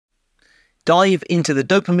Dive into the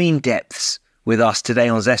dopamine depths with us today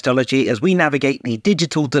on Zestology as we navigate the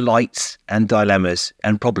digital delights and dilemmas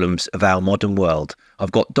and problems of our modern world.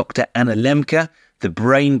 I've got Dr. Anna Lembke, the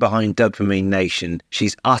brain behind Dopamine Nation.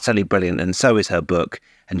 She's utterly brilliant, and so is her book,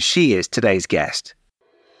 and she is today's guest.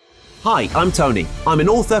 Hi, I'm Tony. I'm an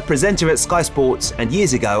author, presenter at Sky Sports, and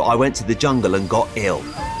years ago I went to the jungle and got ill.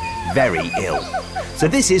 Very ill. So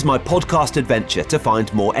this is my podcast adventure to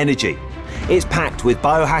find more energy. It's packed with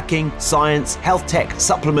biohacking, science, health tech,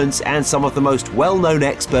 supplements, and some of the most well-known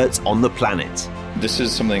experts on the planet. This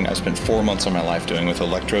is something I spent 4 months of my life doing with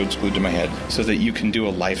electrodes glued to my head so that you can do a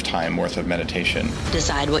lifetime worth of meditation.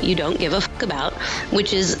 Decide what you don't give a fuck about,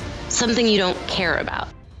 which is something you don't care about.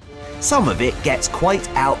 Some of it gets quite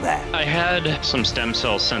out there. I had some stem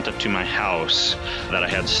cells sent up to my house that I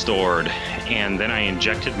had stored, and then I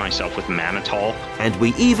injected myself with mannitol. And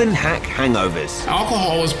we even hack hangovers.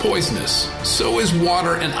 Alcohol is poisonous. So is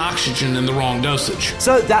water and oxygen in the wrong dosage.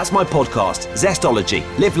 So that's my podcast, Zestology.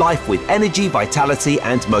 Live life with energy, vitality,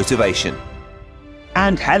 and motivation.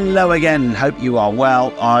 And hello again. Hope you are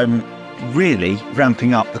well. I'm really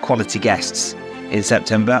ramping up the quality guests in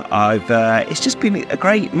September. It's just been a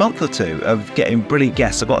great month or two of getting brilliant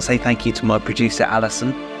guests. I've got to say thank you to my producer,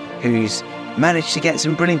 Alison, who's managed to get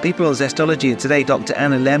some brilliant people on Zestology. And today, Dr.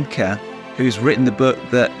 Anna Lembke, who's written the book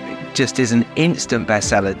that just is an instant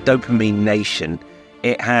bestseller, Dopamine Nation.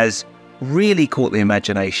 It has really caught the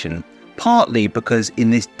imagination, partly because in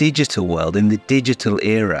this digital world, in the digital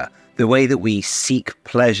era, the way that we seek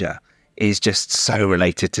pleasure is just so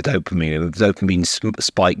related to dopamine and the dopamine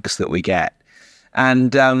spikes that we get.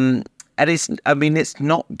 And it's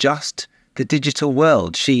not just the digital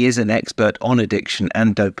world. She is an expert on addiction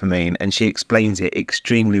and dopamine, and she explains it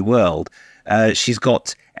extremely well. She's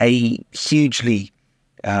got a hugely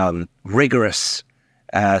rigorous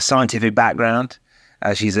scientific background.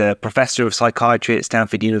 She's a professor of psychiatry at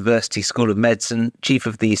Stanford University School of Medicine, chief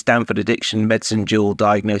of the Stanford Addiction Medicine Dual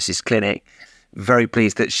Diagnosis Clinic. Very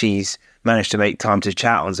pleased that she's managed to make time to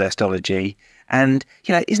chat on Zestology. And,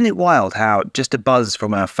 isn't it wild how just a buzz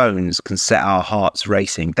from our phones can set our hearts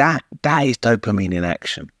racing? That is dopamine in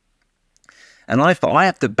action. And I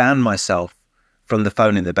have to ban myself from the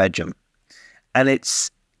phone in the bedroom. And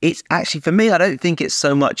it's actually, for me, I don't think it's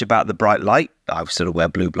so much about the bright light. I sort of wear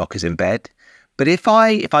blue blockers in bed. But if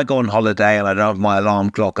I go on holiday and I don't have my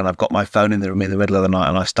alarm clock and I've got my phone in the room in the middle of the night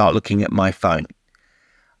and I start looking at my phone,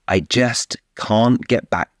 I just can't get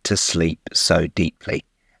back to sleep so deeply.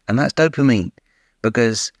 And that's dopamine,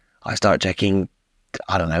 because I start checking,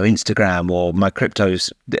 I don't know, Instagram or my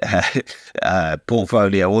cryptos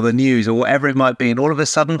portfolio or the news or whatever it might be. And all of a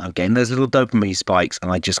sudden, I'm getting those little dopamine spikes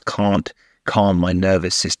and I just can't calm my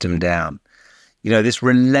nervous system down. This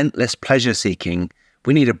relentless pleasure seeking,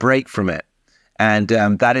 we need a break from it. And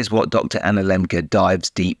that is what Dr. Anna Lembke dives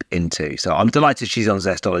deep into. So I'm delighted she's on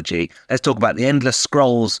Zestology. Let's talk about the endless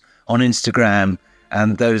scrolls on Instagram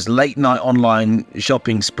and those late night online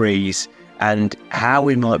shopping sprees and how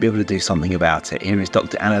we might be able to do something about it. Here is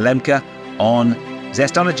Dr. Anna Lembke on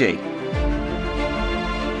Zestology.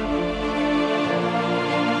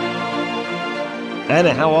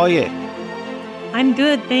 Anna, how are you? I'm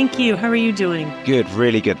good, thank you. How are you doing? Good,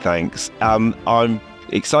 really good, thanks. I'm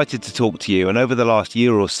excited to talk to you. And over the last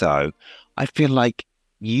year or so, I feel like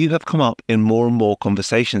you have come up in more and more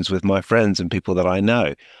conversations with my friends and people that I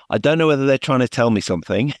know. I don't know whether they're trying to tell me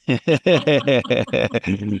something, but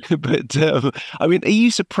are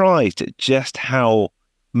you surprised at just how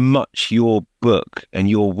much your book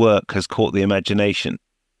and your work has caught the imagination?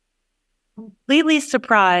 Completely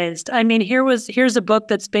surprised. Here's a book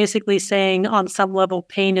that's basically saying on some level,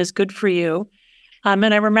 pain is good for you. And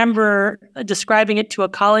I remember describing it to a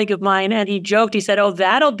colleague of mine, and he joked. He said, "Oh,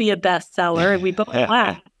 that'll be a bestseller." And we both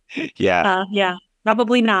laughed. Yeah,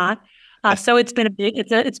 probably not. So it's been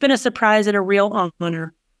it's been a surprise and a real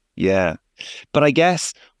honor. Yeah, but I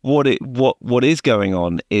guess what is going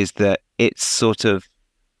on is that it's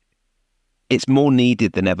more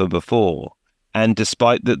needed than ever before. And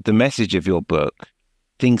despite the message of your book,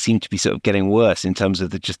 things seem to be sort of getting worse in terms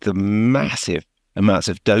of the massive amounts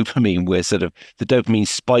of dopamine, the dopamine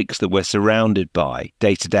spikes that we're surrounded by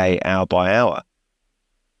day to day, hour by hour.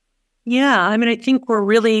 Yeah, I think we're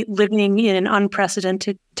really living in an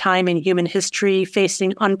unprecedented time in human history,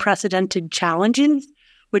 facing unprecedented challenges,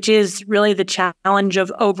 which is really the challenge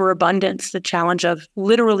of overabundance, the challenge of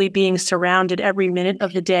literally being surrounded every minute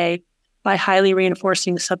of the day by highly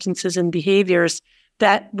reinforcing substances and behaviors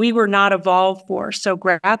that we were not evolved for. So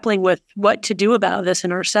grappling with what to do about this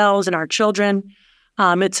in ourselves and our children,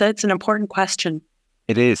 it's an important question.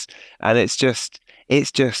 It is. And it's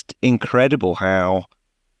just incredible how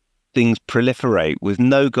things proliferate with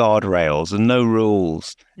no guardrails and no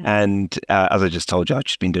rules. And as I just told you, I've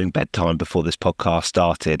just been doing bedtime before this podcast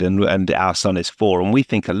started, and our son is 4, and we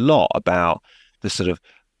think a lot about the sort of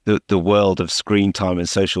the world of screen time and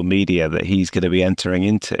social media that he's going to be entering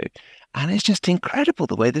into. And it's just incredible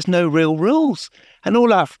the way there's no real rules. And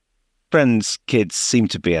all our friends' kids seem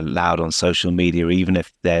to be allowed on social media, even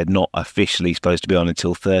if they're not officially supposed to be on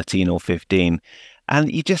until 13 or 15.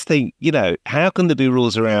 And you just think, how can there be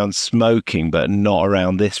rules around smoking, but not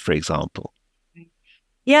around this, for example?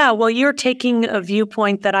 Yeah, well, you're taking a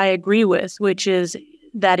viewpoint that I agree with, which is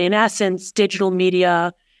that in essence, digital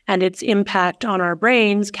media and its impact on our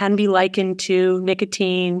brains can be likened to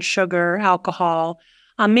nicotine, sugar, alcohol.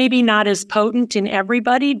 Maybe not as potent in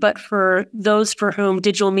everybody, but for those for whom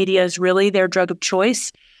digital media is really their drug of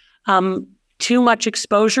choice, too much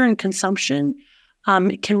exposure and consumption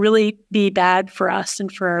it can really be bad for us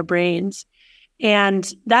and for our brains.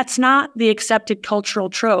 And that's not the accepted cultural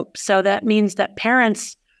trope. So that means that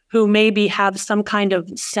parents who maybe have some kind of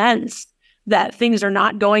sense that things are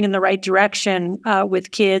not going in the right direction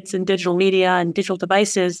with kids and digital media and digital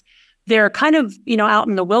devices, they're kind of, out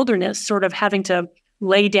in the wilderness, sort of having to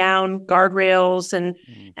lay down guardrails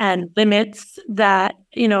and limits that,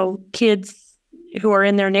 kids who are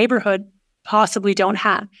in their neighborhood possibly don't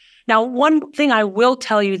have. Now, one thing I will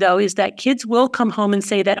tell you, though, is that kids will come home and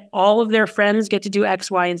say that all of their friends get to do X,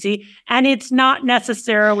 Y, and Z, and it's not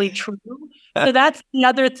necessarily true. So that's the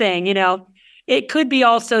other thing, It could be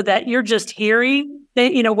also that you're just hearing,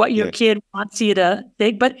 what your kid wants you to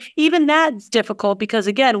think. But even that's difficult because,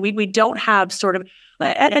 again, we don't have sort of,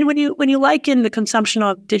 and when you liken the consumption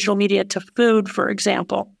of digital media to food, for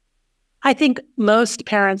example, I think most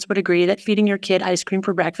parents would agree that feeding your kid ice cream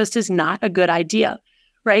for breakfast is not a good idea.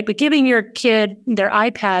 Right. But giving your kid their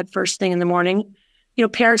iPad first thing in the morning,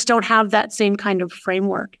 parents don't have that same kind of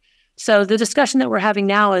framework. So the discussion that we're having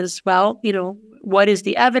now is, well, what is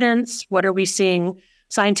the evidence? What are we seeing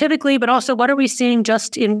scientifically? But also, what are we seeing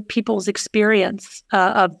just in people's experience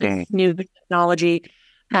of this new technology?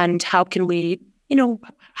 And how can we,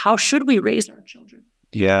 how should we raise our children?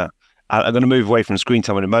 Yeah. I'm going to move away from screen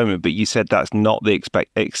time in a moment, but you said that's not the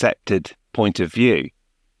accepted point of view.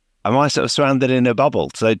 Am I sort of surrounded in a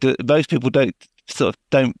bubble? So most people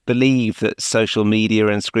don't believe that social media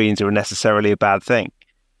and screens are necessarily a bad thing.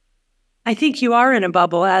 I think you are in a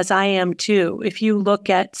bubble, as I am too. If you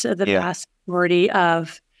look at the vast majority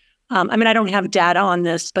of, I don't have data on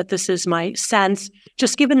this, but this is my sense.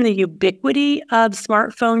 Just given the ubiquity of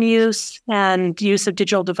smartphone use and use of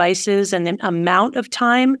digital devices and the amount of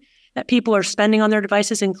time that people are spending on their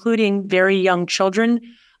devices, including very young children,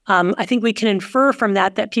 I think we can infer from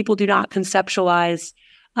that people do not conceptualize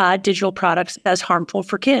digital products as harmful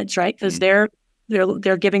for kids, right? Because they're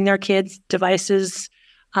giving their kids devices,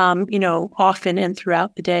 often and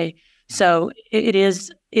throughout the day. So it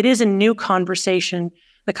is a new conversation,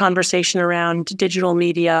 the conversation around digital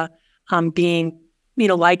media being,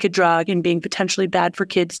 like a drug and being potentially bad for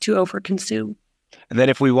kids to overconsume. And then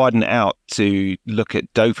if we widen it out to look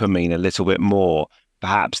at dopamine a little bit more,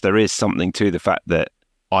 perhaps there is something to the fact that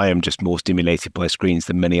I am just more stimulated by screens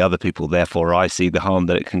than many other people. Therefore, I see the harm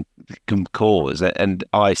that it can cause. And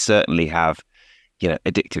I certainly have,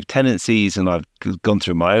 addictive tendencies, and I've gone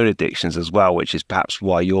through my own addictions as well, which is perhaps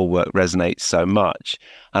why your work resonates so much.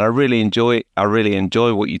 And I really enjoy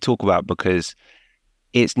what you talk about, because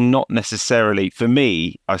it's not necessarily, for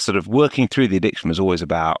me, I sort of working through the addiction was always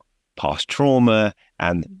about past trauma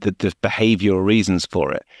and the behavioral reasons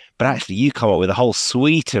for it. But actually, you come up with a whole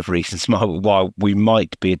suite of reasons why we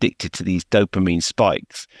might be addicted to these dopamine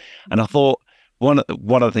spikes. And I thought one of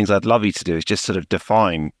the things I'd love you to do is just sort of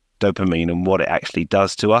define dopamine and what it actually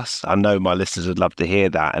does to us. I know my listeners would love to hear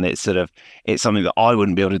that. And it's something that I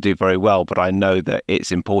wouldn't be able to do very well, but I know that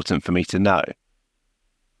it's important for me to know.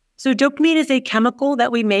 So dopamine is a chemical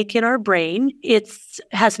that we make in our brain. It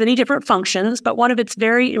has many different functions, but one of its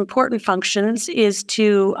very important functions is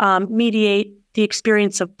to mediate the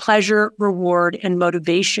experience of pleasure, reward, and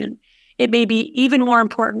motivation. It may be even more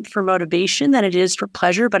important for motivation than it is for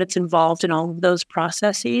pleasure, but it's involved in all of those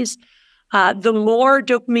processes. The more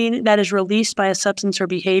dopamine that is released by a substance or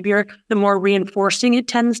behavior, the more reinforcing it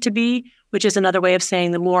tends to be, which is another way of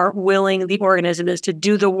saying the more willing the organism is to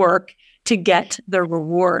do the work to get the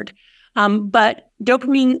reward. But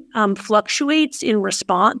dopamine fluctuates in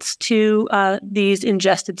response to these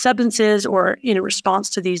ingested substances or in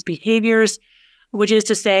response to these behaviors, which is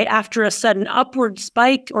to say, after a sudden upward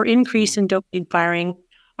spike or increase in dopamine firing,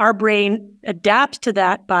 our brain adapts to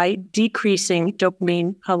that by decreasing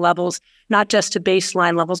dopamine levels, not just to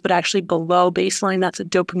baseline levels, but actually below baseline. That's a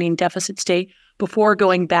dopamine deficit state, before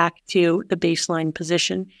going back to the baseline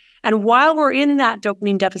position. And while we're in that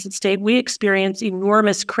dopamine deficit state, we experience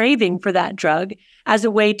enormous craving for that drug as a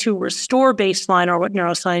way to restore baseline, or what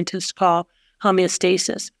neuroscientists call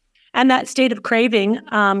homeostasis. And that state of craving,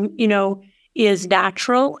 is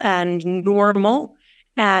natural and normal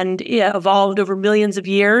and evolved over millions of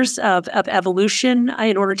years of evolution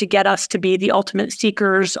in order to get us to be the ultimate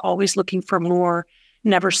seekers, always looking for more,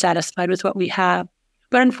 never satisfied with what we have.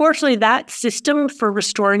 But unfortunately, that system for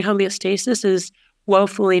restoring homeostasis is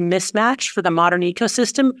woefully mismatched for the modern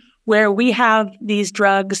ecosystem, where we have these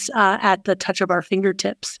drugs at the touch of our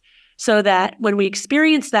fingertips, so that when we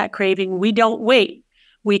experience that craving, we don't wait.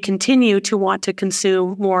 We continue to want to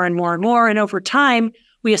consume more and more and more. And over time,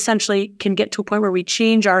 we essentially can get to a point where we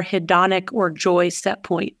change our hedonic or joy set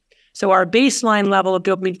point. So our baseline level of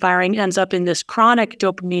dopamine firing ends up in this chronic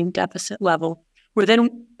dopamine deficit level, where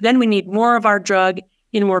then we need more of our drug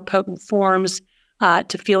in more potent forms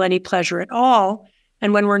to feel any pleasure at all.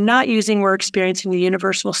 And when we're not using, we're experiencing the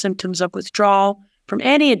universal symptoms of withdrawal from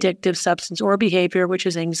any addictive substance or behavior, which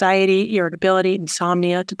is anxiety, irritability,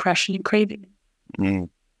 insomnia, depression, and craving. Mm.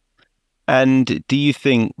 And do you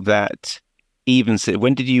think that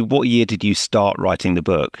what year did you start writing the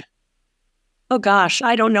book? Oh gosh,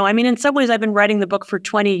 I don't know. I mean, in some ways I've been writing the book for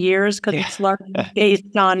 20 years because it's largely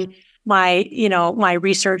based on my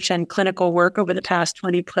research and clinical work over the past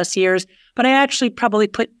 20 plus years. But I actually probably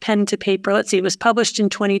put pen to paper. Let's see, it was published in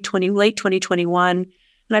late 2021.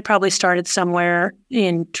 And I probably started somewhere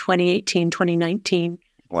in 2018, 2019.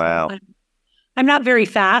 Wow. I'm not very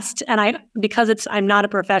fast. And because I'm not a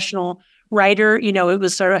professional writer, it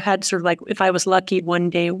was had like, if I was lucky, one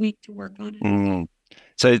day a week to work on it. Mm.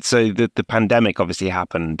 So the pandemic obviously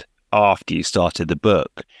happened after you started the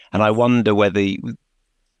book. And I wonder whether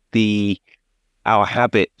our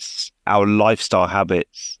habits, our lifestyle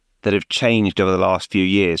habits that have changed over the last few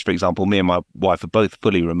years. For example, me and my wife are both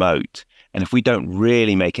fully remote. And if we don't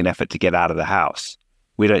really make an effort to get out of the house,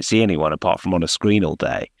 we don't see anyone apart from on a screen all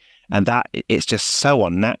day. And that it's just so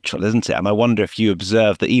unnatural, isn't it? And I wonder if you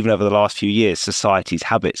observe that even over the last few years, society's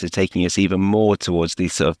habits are taking us even more towards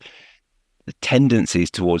these sort of tendencies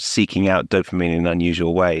towards seeking out dopamine in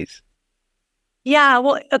unusual ways. Yeah,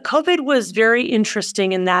 well, COVID was very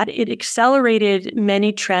interesting in that it accelerated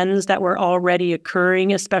many trends that were already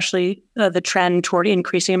occurring, especially the trend toward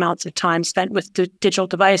increasing amounts of time spent with digital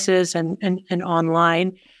devices and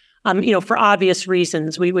online. For obvious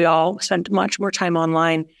reasons, we all spent much more time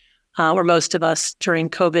online, or most of us, during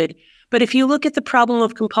COVID. But if you look at the problem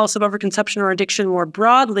of compulsive overconsumption or addiction more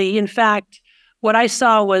broadly, in fact, what I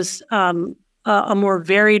saw was a more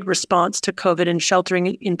varied response to COVID and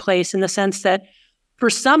sheltering in place, in the sense that for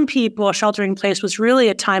some people, sheltering in place was really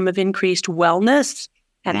a time of increased wellness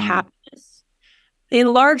and happiness,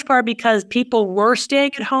 in large part because people were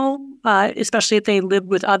staying at home, especially if they lived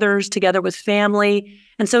with others, together with family,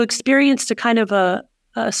 and so experienced a kind of a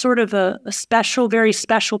sort of a special, very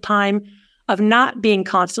special time of not being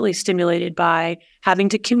constantly stimulated by having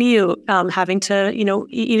to commute, having to,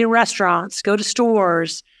 eat in restaurants, go to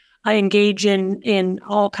stores, engage in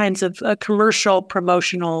all kinds of commercial,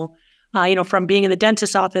 promotional, from being in the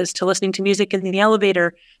dentist's office to listening to music in the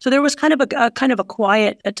elevator. So there was kind of a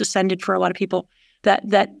quiet that descended for a lot of people that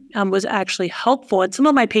was actually helpful. And some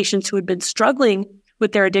of my patients who had been struggling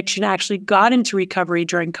with their addiction actually got into recovery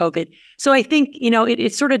during COVID. So I think,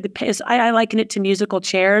 it sort of depends. I liken it to musical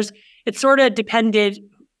chairs. It sort of depended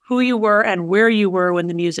who you were and where you were when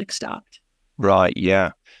the music stopped. Right,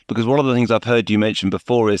 yeah. Because one of the things I've heard you mention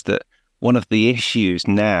before is that one of the issues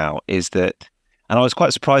now is that, and I was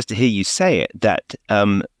quite surprised to hear you say it, that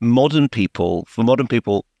for modern people,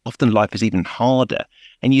 often life is even harder.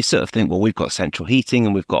 And you sort of think, well, we've got central heating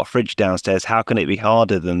and we've got a fridge downstairs. How can it be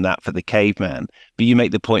harder than that for the caveman? But you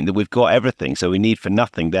make the point that we've got everything, so we need for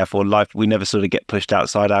nothing. Therefore, we never sort of get pushed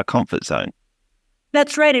outside our comfort zone.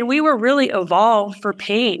 That's right. And we were really evolved for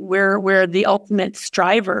pain. We're the ultimate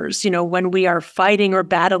strivers, when we are fighting or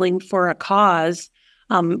battling for a cause,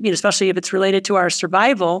 especially if it's related to our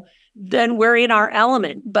survival, then we're in our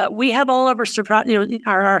element. But we have all of our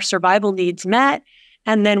survival needs met.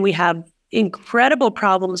 And then we have incredible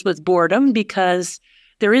problems with boredom because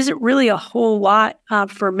there isn't really a whole lot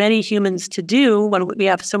for many humans to do when we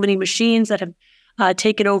have so many machines that have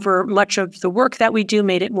taken over much of the work that we do,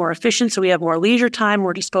 made it more efficient. So we have more leisure time,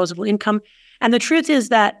 more disposable income. And the truth is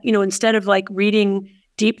that, instead of like reading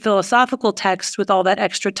deep philosophical texts with all that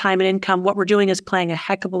extra time and income, what we're doing is playing a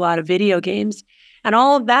heck of a lot of video games. And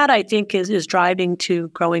all of that, I think, is driving to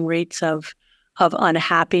growing rates of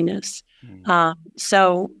unhappiness.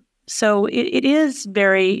 So it is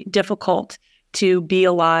very difficult to be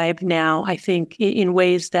alive now, I think, in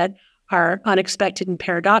ways that are unexpected and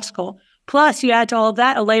paradoxical. Plus, you add to all of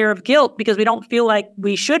that a layer of guilt because we don't feel like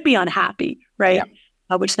we should be unhappy, right?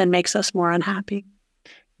 Yeah. Which then makes us more unhappy.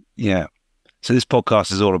 Yeah. So this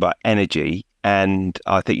podcast is all about energy. And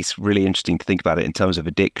I think it's really interesting to think about it in terms of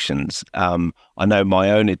addictions. I know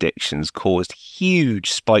my own addictions caused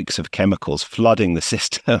huge spikes of chemicals flooding the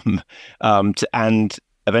system. And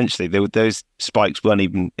eventually those spikes weren't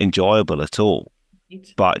even enjoyable at all,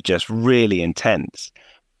 but just really intense.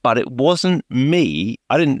 But it wasn't me.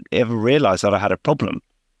 I didn't ever realize that I had a problem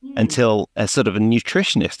until a sort of a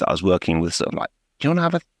nutritionist that I was working with sort of like, do you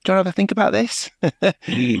want to have a think about this?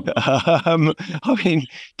 I mean,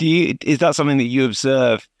 is that something that you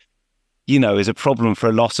observe, is a problem for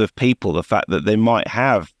a lot of people, the fact that they might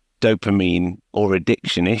have dopamine or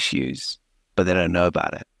addiction issues, but they don't know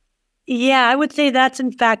about it? Yeah, I would say that's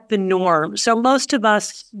in fact the norm. So most of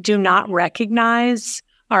us do not recognize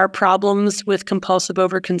our problems with compulsive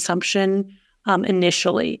overconsumption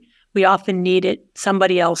initially. We often need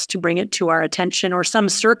somebody else to bring it to our attention or some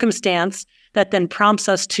circumstance that then prompts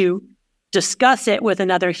us to discuss it with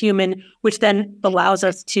another human, which then allows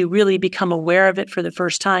us to really become aware of it for the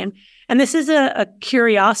first time. And this is a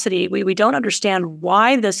curiosity. We don't understand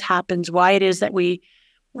why this happens, why it is that we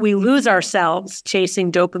lose ourselves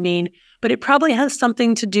chasing dopamine, but it probably has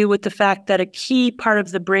something to do with the fact that a key part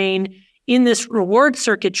of the brain in this reward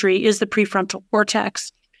circuitry is the prefrontal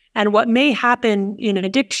cortex. And what may happen in an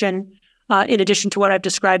addiction, in addition to what I've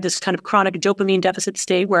described, this kind of chronic dopamine deficit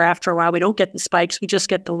state where after a while we don't get the spikes, we just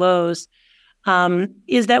get the lows,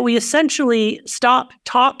 is that we essentially stop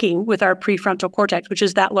talking with our prefrontal cortex, which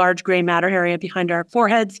is that large gray matter area behind our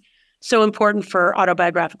foreheads, so important for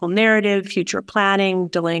autobiographical narrative, future planning,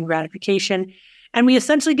 delaying gratification. And we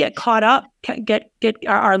essentially get caught up, get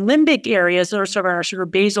our limbic areas, or sort of our sort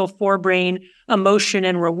of basal forebrain emotion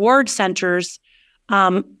and reward centers,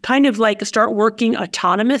 kind of like start working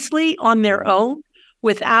autonomously on their own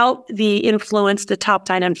without the influence, the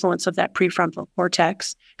top-down influence of that prefrontal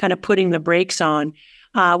cortex, kind of putting the brakes on,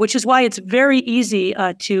 which is why it's very easy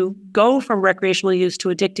to go from recreational use to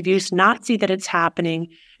addictive use, not see that it's happening,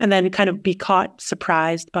 and then kind of be caught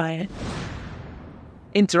surprised by it.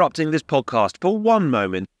 Interrupting this podcast for one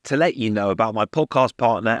moment to let you know about my podcast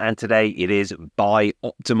partner, and today it is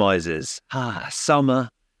BiOptimizers. Summer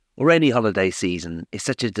or any holiday season is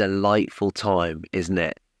such a delightful time, isn't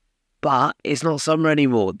it? But it's not summer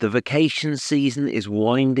anymore. The vacation season is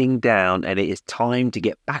winding down and it is time to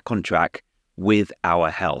get back on track with our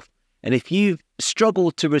health. And if you've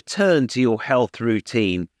struggled to return to your health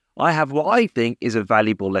routine, I have what I think is a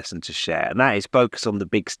valuable lesson to share, and that is focus on the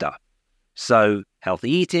big stuff. So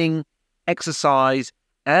healthy eating, exercise,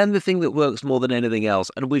 and the thing that works more than anything else.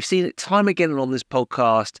 And we've seen it time again on this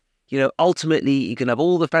podcast. Ultimately, you can have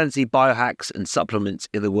all the fancy biohacks and supplements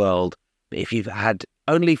in the world, but if you've had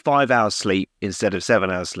only 5 hours sleep instead of 7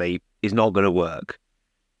 hours sleep, it's not going to work.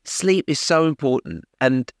 Sleep is so important,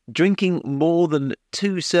 and drinking more than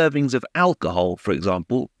 2 servings of alcohol, for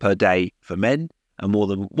example, per day for men, and more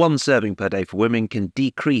than 1 serving per day for women can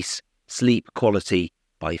decrease sleep quality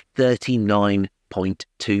by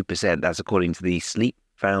 39.2%. That's according to the Sleep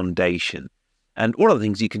Foundation. And one of the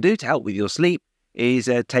things you can do to help with your sleep is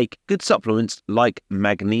take good supplements like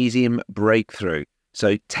Magnesium Breakthrough.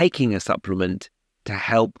 So taking a supplement to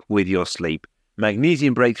help with your sleep.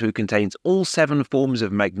 Magnesium Breakthrough contains all 7 forms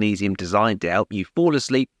of magnesium designed to help you fall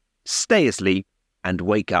asleep, stay asleep, and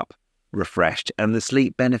wake up refreshed. And the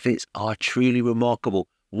sleep benefits are truly remarkable.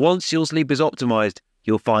 Once your sleep is optimized,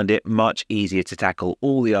 you'll find it much easier to tackle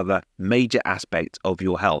all the other major aspects of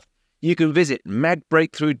your health. You can visit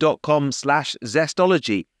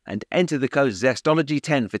magbreakthrough.com/zestology and enter the code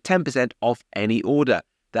Zestology10 for 10% off any order.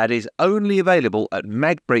 That is only available at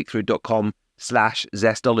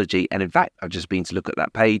magbreakthrough.com/zestology. And in fact, I've just been to look at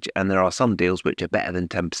that page and there are some deals which are better than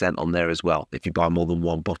 10% on there as well if you buy more than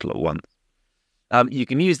 1 bottle at once. You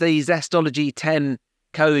can use the Zestology10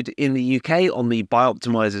 code in the UK on the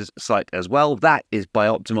BiOptimizers site as well. That is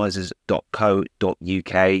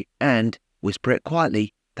bioptimizers.co.uk, and whisper it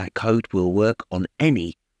quietly, that code will work on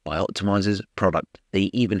any BiOptimizers product. They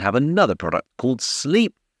even have another product called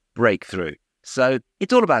Sleep Breakthrough. So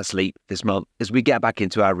it's all about sleep this month as we get back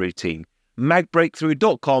into our routine.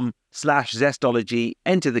 magbreakthrough.com/zestology.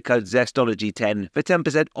 Enter the code Zestology10 for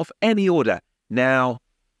 10% off any order. Now,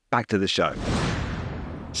 back to the show.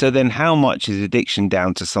 So then how much is addiction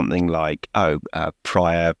down to something like,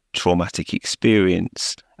 prior traumatic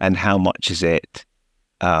experience? And how much is it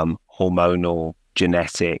hormonal,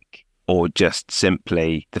 genetic, or just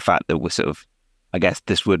simply the fact that we're sort of I guess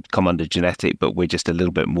this would come under genetic, but we're just a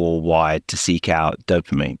little bit more wired to seek out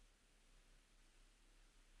dopamine?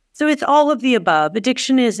 So it's all of the above.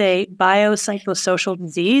 Addiction is a biopsychosocial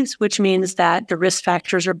disease, which means that the risk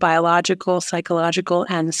factors are biological, psychological,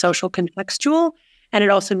 and social contextual. And it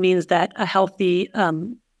also means that a healthy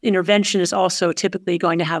intervention is also typically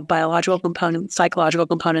going to have biological components, psychological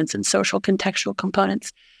components, and social contextual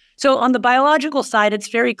components. So on the biological side, it's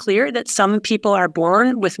very clear that some people are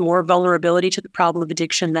born with more vulnerability to the problem of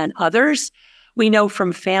addiction than others. We know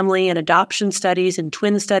from family and adoption studies and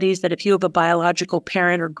twin studies that if you have a biological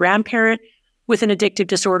parent or grandparent with an addictive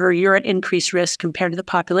disorder, you're at increased risk compared to the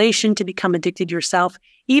population to become addicted yourself,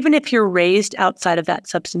 even if you're raised outside of that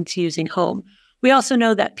substance-using home. We also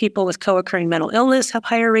know that people with co-occurring mental illness have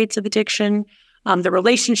higher rates of addiction. The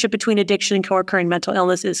relationship between addiction and co-occurring mental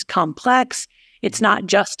illness is complex. It's not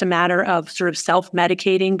just a matter of sort of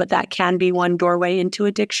self-medicating, but that can be one doorway into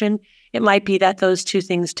addiction. It might be that those two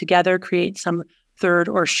things together create some third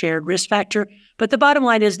or shared risk factor. But the bottom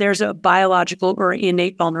line is there's a biological or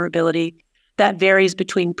innate vulnerability that varies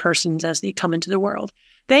between persons as they come into the world.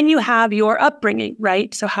 Then you have your upbringing,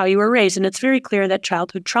 right? So how you were raised. And it's very clear that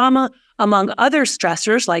childhood trauma, among other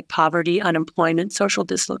stressors like poverty, unemployment, social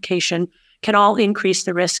dislocation, can all increase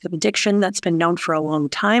the risk of addiction. That's been known for a long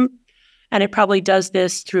time. And it probably does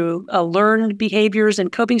this through learned behaviors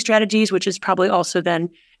and coping strategies, which is probably also then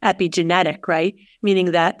epigenetic, right?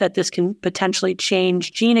 Meaning that this can potentially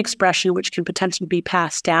change gene expression, which can potentially be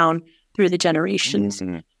passed down through the generations.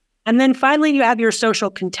 Mm-hmm. And then finally, you have your social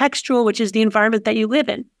contextual, which is the environment that you live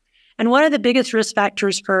in. And one of the biggest risk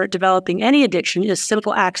factors for developing any addiction is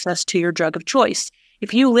simple access to your drug of choice.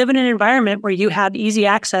 If you live in an environment where you have easy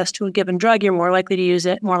access to a given drug, you're more likely to use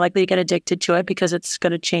it, more likely to get addicted to it because it's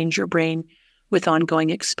going to change your brain with ongoing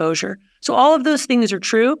exposure. So all of those things are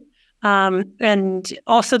true. And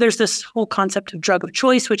also there's this whole concept of drug of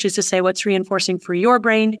choice, which is to say what's reinforcing for your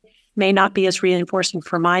brain may not be as reinforcing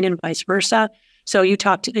for mine and vice versa. So you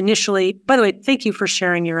talked initially, by the way, thank you for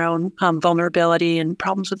sharing your own vulnerability and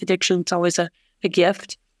problems with addiction. It's always a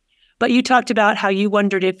gift. But you talked about how you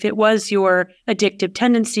wondered if it was your addictive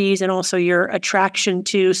tendencies and also your attraction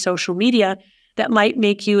to social media that might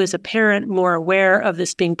make you as a parent more aware of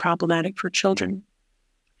this being problematic for children.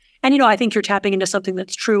 And, I think you're tapping into something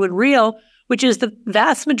that's true and real, which is the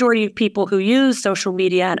vast majority of people who use social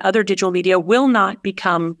media and other digital media will not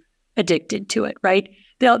become addicted to it, right?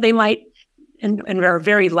 They might and are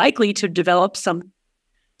very likely to develop some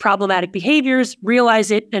problematic behaviors, realize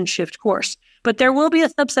it, and shift course. But there will be a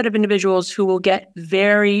subset of individuals who will get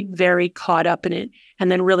very, very caught up in it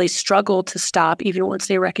and then really struggle to stop even once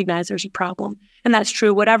they recognize there's a problem. And that's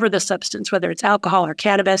true, whatever the substance, whether it's alcohol or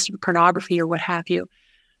cannabis or pornography or what have you.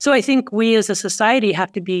 So I think we as a society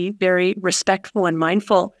have to be very respectful and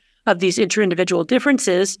mindful of these inter-individual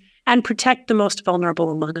differences and protect the most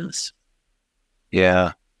vulnerable among us.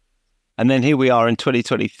 Yeah. And then here we are in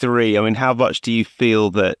 2023. I mean, how much do you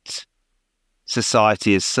feel that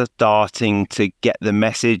society is starting to get the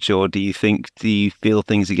message, or do you feel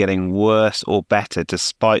things are getting worse or better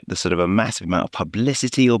despite the sort of a massive amount of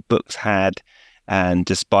publicity your book's had and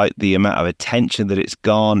despite the amount of attention that it's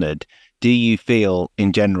garnered? Do you feel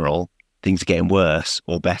in general things are getting worse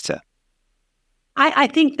or better? I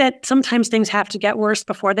think that sometimes things have to get worse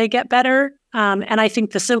before they get better. And I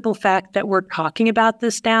think the simple fact that we're talking about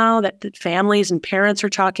this now, that families and parents are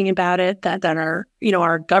talking about it, that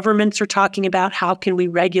our governments are talking about how can we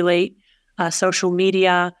regulate social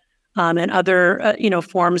media and other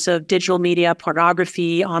forms of digital media,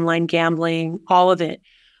 pornography, online gambling, all of it.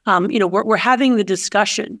 We're having the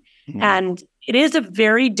discussion, and it is a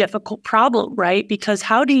very difficult problem, right? Because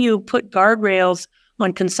how do you put guardrails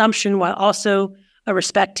on consumption while also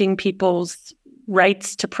respecting people's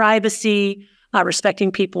rights to privacy,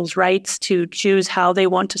 respecting people's rights to choose how they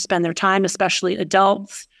want to spend their time, especially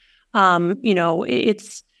adults?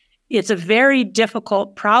 It's a very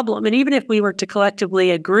difficult problem. And even if we were to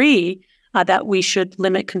collectively agree that we should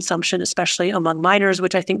limit consumption, especially among minors,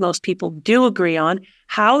 which I think most people do agree on,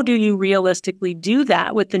 how do you realistically do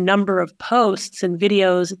that with the number of posts and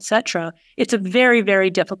videos, et cetera? It's a very, very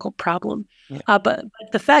difficult problem. Yeah. But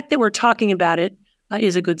the fact that we're talking about it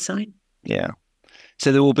is a good sign. Yeah.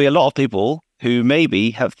 So there will be a lot of people who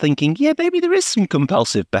maybe have thinking, yeah, maybe there is some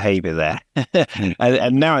compulsive behavior there.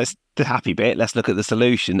 and now it's the happy bit. Let's look at the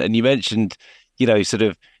solution. And you mentioned, sort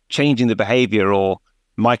of changing the behavior, or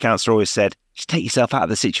my counselor always said, just take yourself out of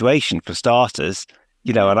the situation for starters,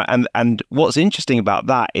 and what's interesting about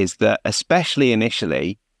that is that especially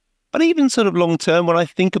initially, but even sort of long term, when I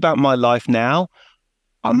think about my life now,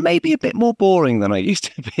 I'm maybe a bit more boring than I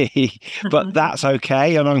used to be, but that's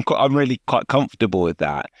okay. And I'm really quite comfortable with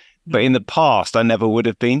that. But in the past, I never would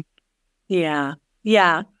have been. Yeah.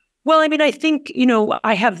 Yeah. Well, I mean, I think, you know,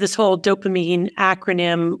 I have this whole dopamine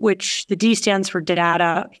acronym, which the D stands for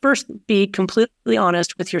data. First, be completely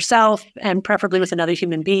honest with yourself and preferably with another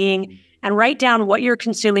human being, and write down what you're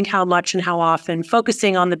consuming, how much and how often,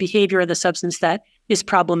 focusing on the behavior of the substance that is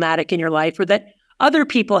problematic in your life or that other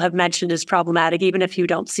people have mentioned is problematic, even if you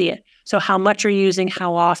don't see it. So how much are you using,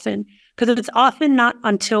 how often? Because it's often not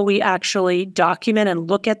until we actually document and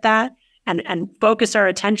look at that and focus our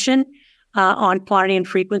attention on quantity and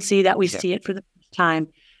frequency that we see it for the first time.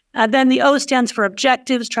 Then the O stands for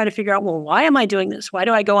objectives. Try to figure out, well, why am I doing this? Why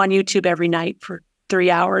do I go on YouTube every night for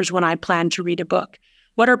 3 hours when I plan to read a book?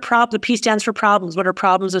 What are the P stands for problems. What are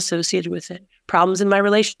problems associated with it? Problems in my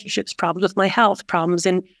relationships, problems with my health, problems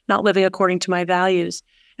in not living according to my values.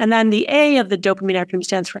 And then the A of the dopamine acronym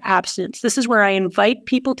stands for abstinence. This is where I invite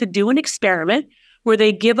people to do an experiment where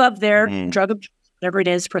they give up their drug of choice, whatever it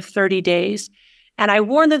is, for 30 days. And I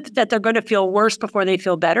warn them that they're going to feel worse before they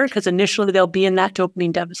feel better, because initially they'll be in that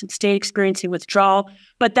dopamine deficit state, experiencing withdrawal.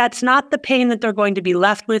 But that's not the pain that they're going to be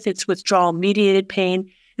left with. It's withdrawal-mediated pain.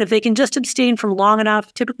 And if they can just abstain for long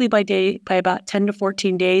enough, typically by about 10 to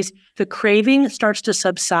 14 days, the craving starts to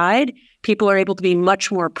subside. People are able to be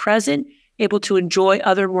much more present, able to enjoy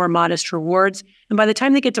other more modest rewards. And by the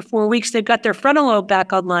time they get to 4 weeks, they've got their frontal lobe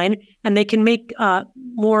back online, and they can make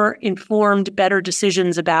more informed, better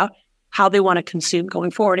decisions about how they want to consume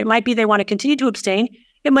going forward. It might be they want to continue to abstain.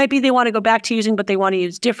 It might be they want to go back to using, but they want to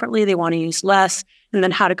use differently. They want to use less, and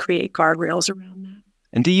then how to create guardrails around that.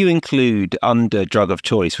 And do you include, under drug of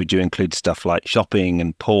choice, would you include stuff like shopping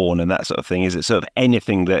and porn and that sort of thing? Is it sort of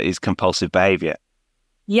anything that is compulsive behavior?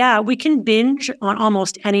 Yeah, we can binge on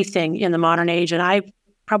almost anything in the modern age, and I've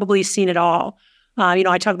probably seen it all.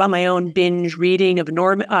 I talk about my own binge reading of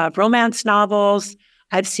romance novels.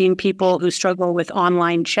 I've seen people who struggle with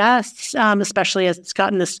online chess, especially as it's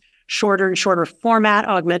gotten this shorter and shorter format,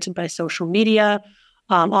 augmented by social media,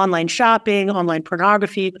 online shopping, online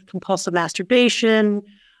pornography, compulsive masturbation,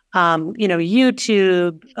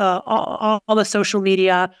 YouTube, all the social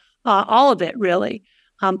media, all of it really.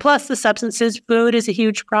 Plus the substances. Food is a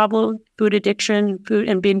huge problem. Food addiction, food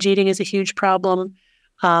and binge eating is a huge problem.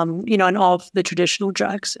 And all of the traditional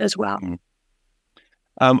drugs as well.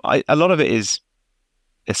 A lot of it is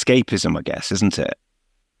escapism, I guess, isn't it?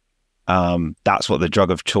 That's what the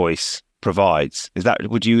drug of choice provides.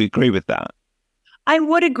 Would you agree with that? I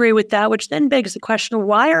would agree with that, which then begs the question,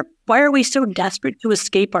 why are we so desperate to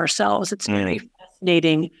escape ourselves? It's very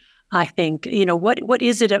fascinating, I think. What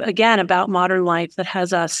is it, again, about modern life that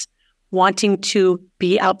has us wanting to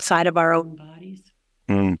be outside of our own bodies?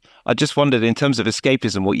 I just wondered, in terms of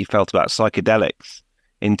escapism, what you felt about psychedelics,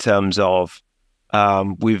 in terms of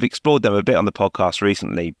we've explored them a bit on the podcast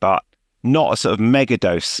recently, but not a sort of mega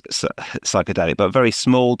dose psychedelic, but a very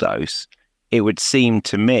small dose. It would seem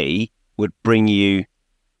to me would bring you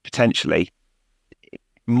potentially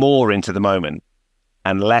more into the moment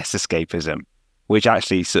and less escapism, which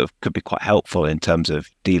actually sort of could be quite helpful in terms of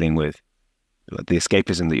dealing with the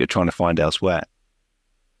escapism that you're trying to find elsewhere.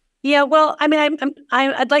 Yeah, well, I mean,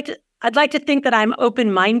 I'd like to think that I'm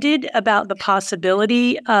open-minded about the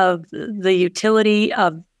possibility of the utility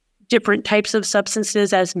of different types of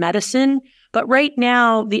substances as medicine. But right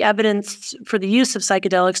now, the evidence for the use of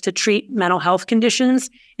psychedelics to treat mental health conditions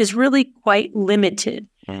is really quite limited.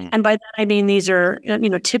 And by that, I mean, these are,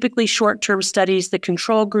 typically short-term studies. The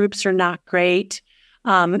control groups are not great.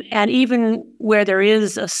 And even where there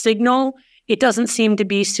is a signal, it doesn't seem to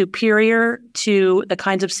be superior to the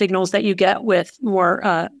kinds of signals that you get with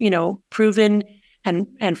more, proven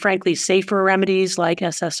and frankly safer remedies like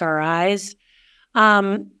SSRIs.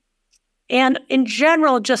 And in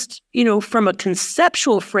general, just, from a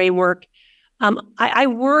conceptual framework, I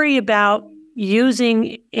worry about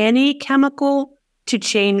using any chemical to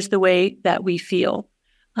change the way that we feel.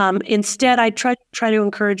 Instead, I try to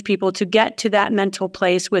encourage people to get to that mental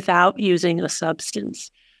place without using a substance.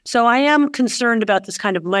 So I am concerned about this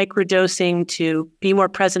kind of microdosing to be more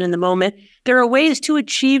present in the moment. There are ways to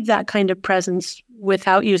achieve that kind of presence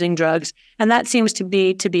without using drugs, and that seems to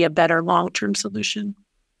be a better long-term solution.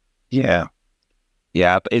 Yeah,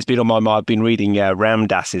 it's been on my mind. I've been reading Ram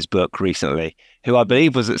Dass's book recently, who I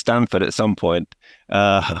believe was at Stanford at some point.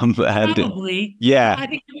 Probably. Yeah. I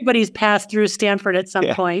think everybody's passed through Stanford at some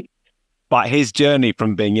point. But his journey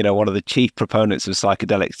from being, one of the chief proponents of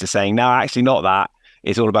psychedelics to saying, no, actually not that.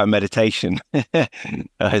 it's all about meditation.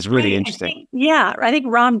 It's really interesting. I think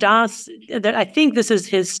Ram Dass, I think this is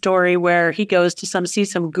his story where he goes to see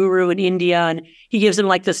some guru in India, and he gives him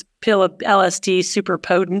like this pill of LSD, super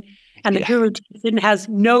potent. And the guru has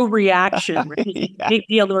no reaction. Right? Big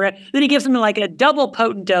deal. Then he gives him like a double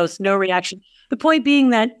potent dose, no reaction. The point being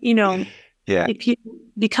that, if you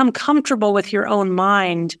become comfortable with your own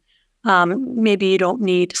mind, maybe you don't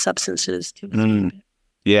need substances to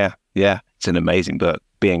Yeah. It's an amazing book,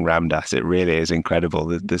 Being Ram Dass. It really is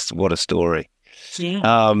incredible. What a story.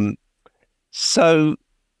 Yeah. So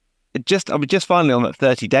just finally on that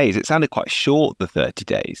 30 days, it sounded quite short, the 30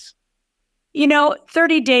 days.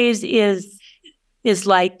 30 days is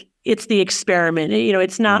like, it's the experiment.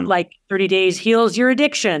 It's not like 30 days heals your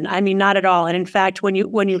addiction. I mean, not at all. And in fact,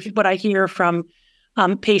 what I hear from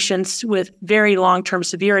patients with very long-term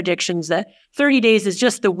severe addictions, that 30 days is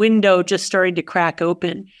just the window just starting to crack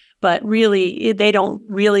open. But really, they don't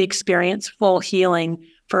really experience full healing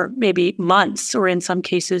for maybe months, or in some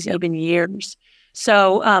cases, even years.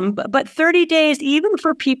 So, but 30 days, even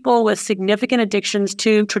for people with significant addictions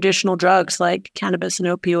to traditional drugs like cannabis and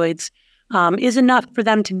opioids, is enough for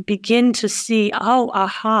them to begin to see,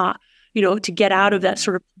 to get out of that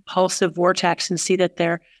sort of compulsive vortex and see that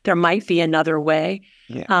there might be another way.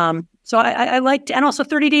 Yeah. So I liked, and also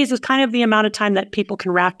 30 days is kind of the amount of time that people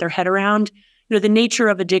can wrap their head around. The nature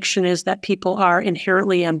of addiction is that people are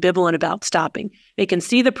inherently ambivalent about stopping. They can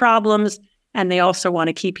see the problems, and they also want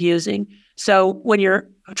to keep using. So when you're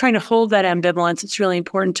trying to hold that ambivalence, it's really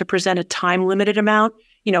important to present a time-limited amount.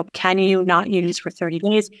 Can you not use for 30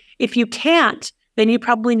 days? If you can't, then you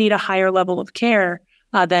probably need a higher level of care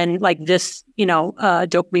than like this,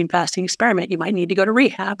 dopamine fasting experiment. You might need to go to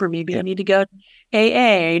rehab, or maybe you need to go to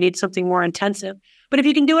AA, or you need something more intensive. But if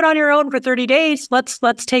you can do it on your own for 30 days, let's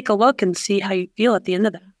take a look and see how you feel at the end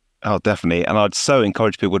of that. Oh, definitely. And I'd so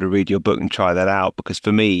encourage people to read your book and try that out, because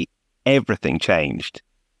for me, everything changed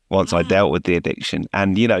once I dealt with the addiction.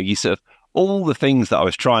 And, you sort of, all the things that I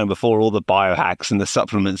was trying before, all the biohacks and the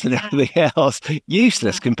supplements and everything else,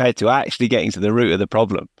 useless compared to actually getting to the root of the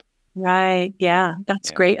problem. Right. Yeah.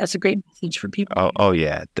 That's great. That's a great message for people. Oh,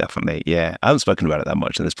 yeah, definitely. Yeah. I haven't spoken about it that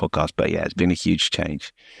much in this podcast, but yeah, it's been a huge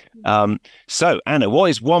change. So Anna, what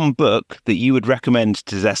is one book that you would recommend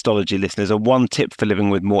to Zestology listeners, or one tip for living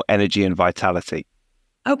with more energy and vitality?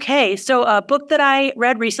 Okay. So a book that I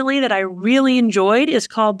read recently that I really enjoyed is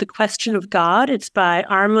called The Question of God. It's by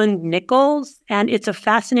Armand Nichols, and it's a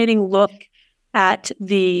fascinating look at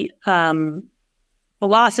the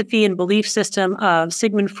philosophy and belief system of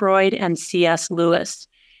Sigmund Freud and C.S. Lewis,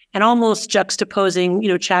 and almost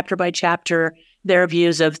juxtaposing, chapter by chapter, their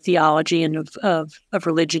views of theology and of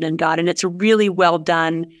religion and God. And it's really well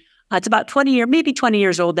done. It's about 20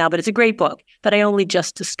 years old now, but it's a great book that I only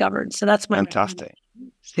just discovered. So that's my fantastic.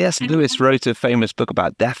 C.S. Lewis wrote a famous book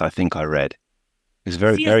about death, I think I read. It's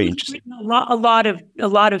very, very interesting. A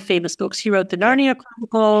lot of famous books. He wrote the Narnia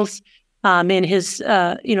Chronicles. In his,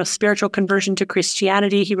 spiritual conversion to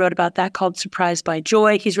Christianity, he wrote about that called Surprised by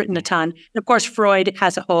Joy. He's written a ton. And of course, Freud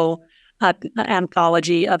has a whole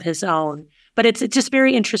anthology of his own. But it's just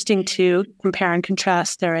very interesting to compare and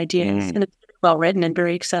contrast their ideas. And it's well written and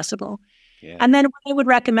very accessible. Yeah. And then what I would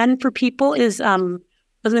recommend for people is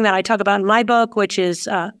something that I talk about in my book, which is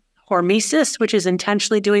hormesis, which is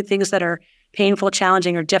intentionally doing things that are painful,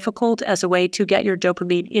 challenging, or difficult as a way to get your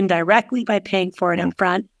dopamine indirectly by paying for it in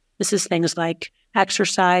front. This is things like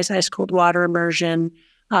exercise, ice cold water immersion,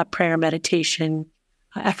 prayer, meditation,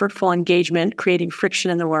 effortful engagement, creating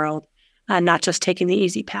friction in the world, and not just taking the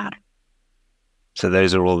easy path. So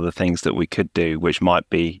those are all the things that we could do, which might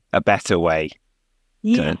be a better way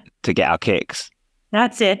to get our kicks.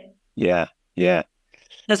 That's it. Yeah.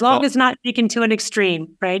 As long as not taken to an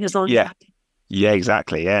extreme, right? As long as Yeah,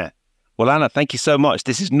 exactly. Yeah. Well, Anna, thank you so much.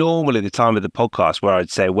 This is normally the time of the podcast where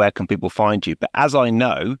I'd say, where can people find you? But as I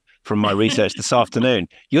know from my research this afternoon,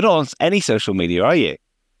 you're not on any social media, are you?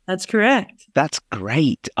 That's correct. That's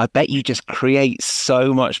great. I bet you just create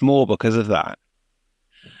so much more because of that.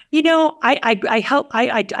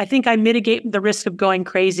 I think I mitigate the risk of going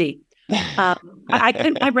crazy.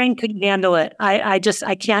 My brain couldn't handle it. I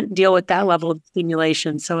can't deal with that level of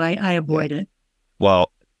stimulation. So I avoid it.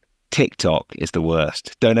 Well, TikTok is the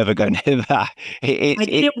worst. Don't ever go near that. I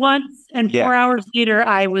did it once, and 4 hours later,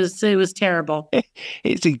 it was terrible.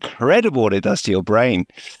 It's incredible what it does to your brain.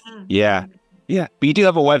 Yeah. But you do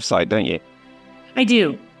have a website, don't you? I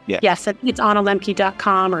do. Yeah. Yes, it's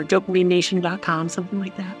analemke.com or dopaminenation.com, something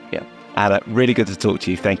like that. Yeah. Anna, really good to talk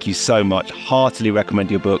to you. Thank you so much. Heartily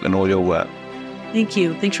recommend your book and all your work. Thank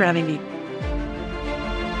you. Thanks for having me.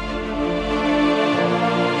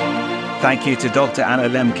 Thank you to Dr. Anna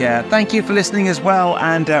Lembke. Thank you for listening as well.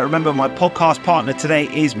 And remember, my podcast partner today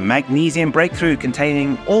is Magnesium Breakthrough,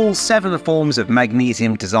 containing all 7 forms of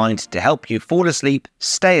magnesium designed to help you fall asleep,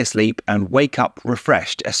 stay asleep, and wake up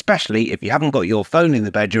refreshed, especially if you haven't got your phone in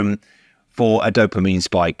the bedroom for a dopamine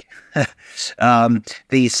spike.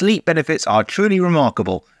 The sleep benefits are truly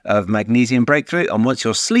remarkable of Magnesium Breakthrough, and once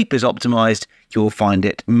your sleep is optimized, you'll find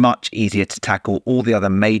it much easier to tackle all the other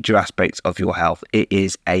major aspects of your health. It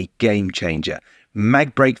is a game changer.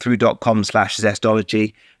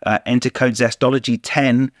 magbreakthrough.com/zestology. Enter code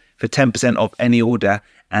zestology10 for 10% off any order.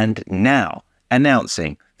 And now,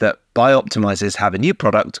 announcing that BiOptimizers have a new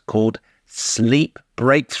product called Sleep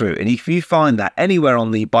Breakthrough. And if you find that anywhere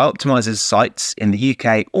on the BiOptimizers sites in the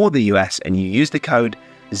UK or the US and you use the code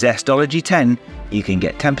Zestology10, you can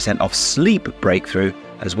get 10% off Sleep Breakthrough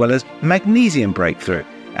as well as Magnesium Breakthrough.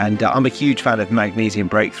 And I'm a huge fan of Magnesium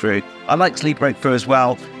Breakthrough. I like Sleep Breakthrough as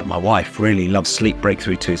well, but my wife really loves Sleep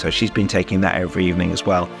Breakthrough too, so she's been taking that every evening as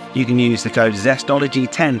well. You can use the code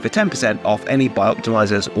Zestology10 for 10% off any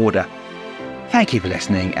BiOptimizers order. Thank you for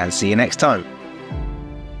listening and see you next time.